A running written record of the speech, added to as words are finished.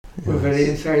Well, if any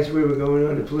insights where we're going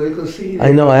on the political scene?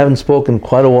 I know I haven't spoken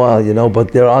quite a while,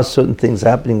 but there are certain things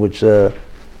happening which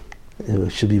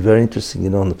should be very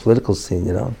interesting, on the political scene,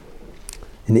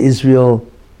 In Israel,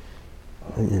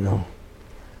 No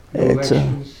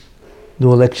elections.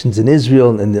 New elections in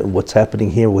Israel, and what's happening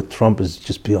here with Trump is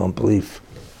just beyond belief.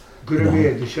 Good or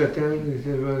bad, the shutdown, is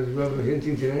that what Robert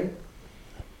hinting today?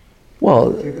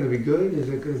 Well, Is it going to be good? Is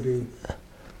it going to be...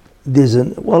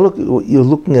 look, you're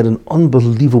looking at an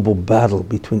unbelievable battle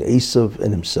between Esav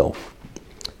and himself.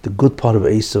 The good part of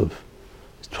Esav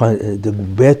is the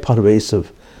bad part of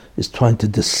Esav is trying to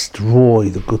destroy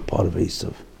the good part of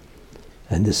Esav.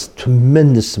 And this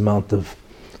tremendous amount of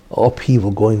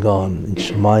upheaval going on in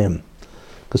Shemayim.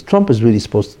 Because Trump is really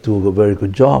supposed to do a very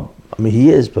good job. I mean, he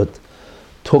is, but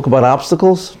talk about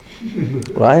obstacles,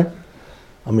 right?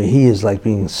 I mean, he is like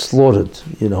being slaughtered,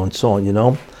 and so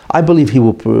on, I believe he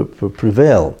will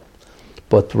prevail.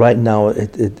 But right now,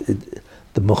 the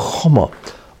Mechama,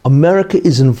 America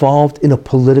is involved in a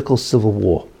political civil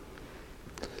war.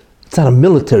 It's not a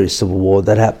military civil war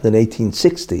that happened in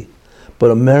 1860,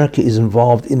 but America is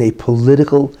involved in a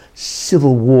political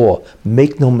civil war.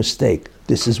 Make no mistake,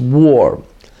 this is war,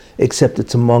 except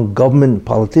it's among government and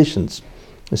politicians,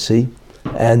 you see?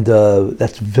 And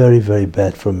that's very, very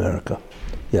bad for America.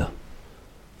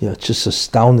 Yeah, it's just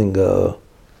astounding that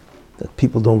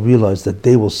people don't realize that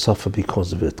they will suffer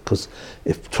because of it. Because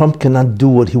if Trump cannot do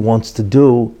what he wants to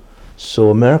do,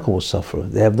 so America will suffer.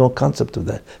 They have no concept of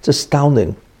that. It's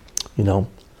astounding,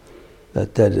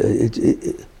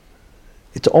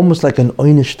 it's almost like an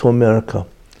einish to America.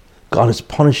 God is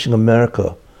punishing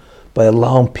America by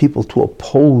allowing people to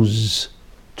oppose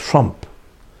Trump.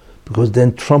 Because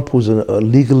then Trump, who's a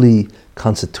legally,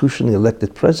 constitutionally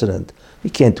elected president, he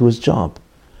can't do his job.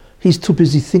 He's too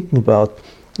busy thinking about,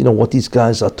 what these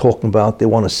guys are talking about. They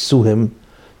want to sue him.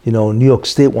 New York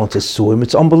State wants to sue him.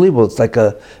 It's unbelievable. It's like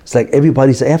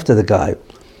everybody's after the guy.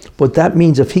 But that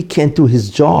means if he can't do his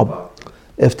job,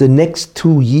 if the next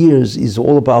 2 years is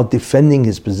all about defending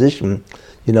his position,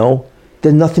 then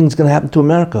nothing's going to happen to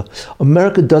America.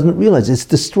 America doesn't realize it's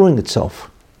destroying itself.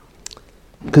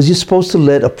 Because you're supposed to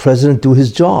let a president do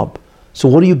his job. So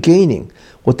what are you gaining?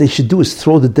 What they should do is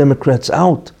throw the Democrats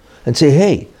out and say,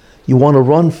 hey, you want to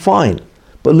run? Fine.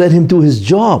 But let him do his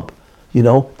job. They're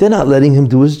not letting him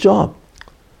do his job.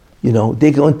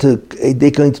 They're going to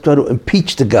try to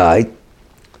impeach the guy,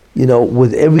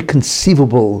 with every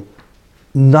conceivable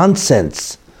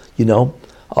nonsense,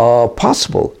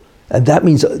 possible. And that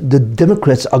means the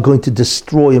Democrats are going to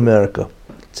destroy America.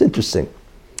 It's interesting.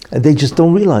 And they just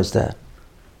don't realize that.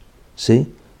 See?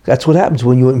 That's what happens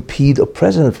when you impede a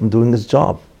president from doing his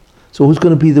job. So who's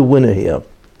going to be the winner here?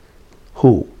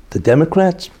 Who? The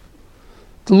Democrats?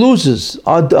 The losers.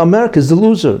 America's the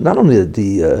loser. Not only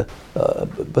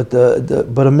but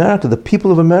America, the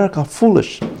people of America are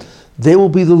foolish. They will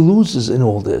be the losers in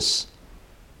all this.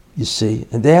 You see?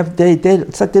 And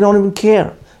it's like they don't even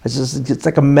care. It's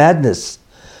like a madness.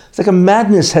 It's like a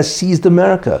madness has seized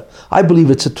America. I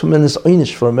believe it's a tremendous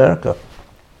einish for America.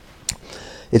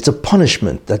 It's a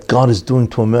punishment that God is doing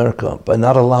to America by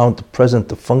not allowing the president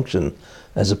to function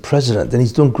as a president. And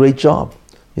he's doing a great job,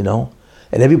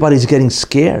 And everybody's getting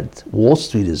scared. Wall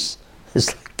Street is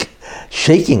like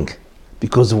shaking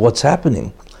because of what's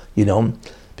happening,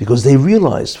 Because they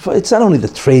realize it's not only the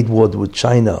trade war with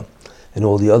China and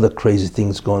all the other crazy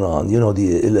things going on,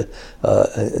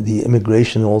 the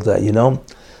immigration and all that,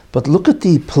 But look at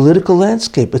the political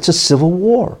landscape. It's a civil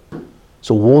war.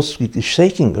 So Wall Street is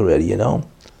shaking already, And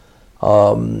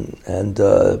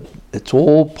it's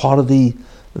all part of the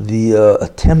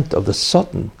attempt of the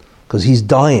Sultan, because he's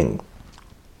dying,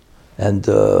 and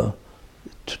to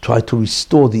try to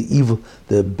restore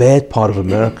the bad part of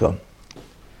America.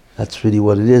 That's really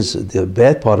what it is. The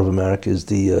bad part of America is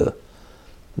the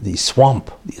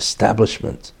swamp, the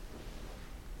establishment,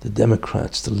 the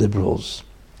Democrats, the liberals,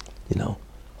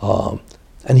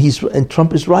 and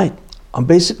Trump is right on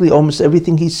basically almost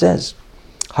everything he says.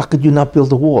 How could you not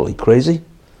build a wall? Are you crazy?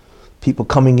 People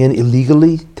coming in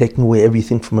illegally, taking away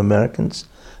everything from Americans.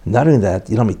 Not only that,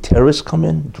 how many terrorists come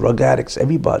in? Drug addicts,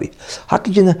 everybody. How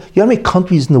could you not? How many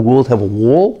countries in the world have a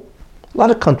wall? A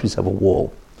lot of countries have a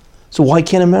wall. So why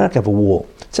can't America have a wall?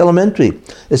 It's elementary,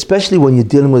 especially when you're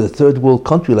dealing with a third world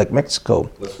country like Mexico.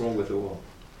 What's wrong with the wall?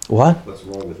 What? What's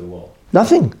wrong with the wall?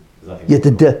 Nothing. Yet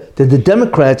the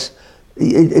Democrats,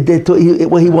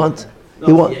 what he wants.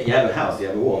 You have a house, you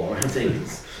have a wall. What I'm saying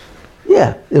is...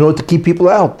 Yeah, in order to keep people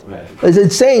out. Right. It's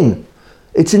insane.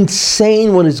 It's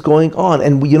insane what is going on.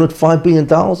 And $5 billion?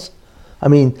 I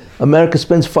mean, America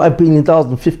spends $5 billion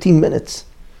in 15 minutes.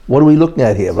 What are we looking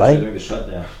at here, Especially right? during the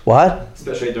shutdown. What?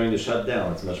 Especially during the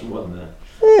shutdown, it's much more than that.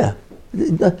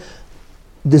 Yeah.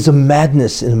 There's a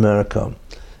madness in America,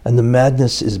 and the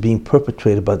madness is being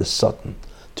perpetrated by the Satan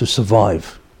to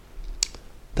survive.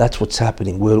 That's what's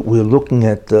happening. We're looking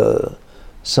at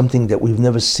something that we've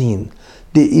never seen.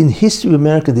 In history of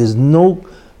America,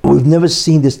 we've never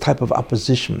seen this type of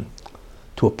opposition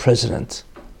to a president,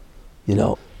 you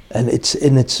know. And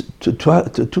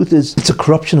the truth is, it's a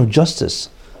corruption of justice.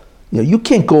 You know, you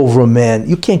can't go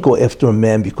after a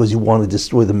man because you want to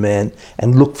destroy the man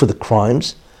and look for the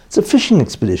crimes. It's a fishing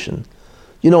expedition.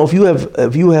 You know, if you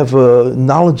have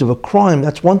knowledge of a crime,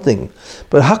 that's one thing.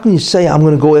 But how can you say, I'm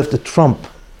going to go after Trump?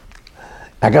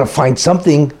 I got to find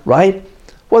something, right?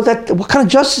 Well, what kind of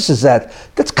justice is that?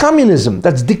 That's communism.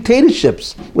 That's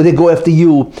dictatorships, where they go after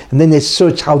you and then they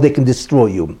search how they can destroy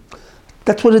you.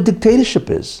 That's what a dictatorship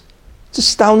is. It's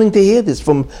astounding to hear this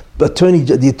from the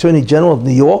Attorney General of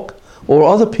New York or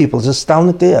other people. It's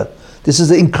astounding to hear. This is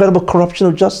the incredible corruption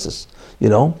of justice, you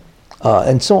know,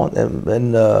 and so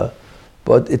on.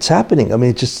 But it's happening. I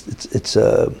mean, it's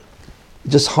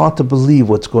just hard to believe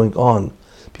what's going on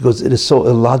because it is so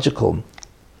illogical.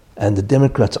 And the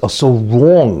Democrats are so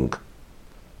wrong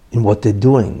in what they're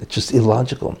doing. It's just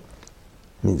illogical.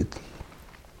 I mean,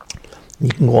 you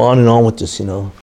can go on and on with this, you know.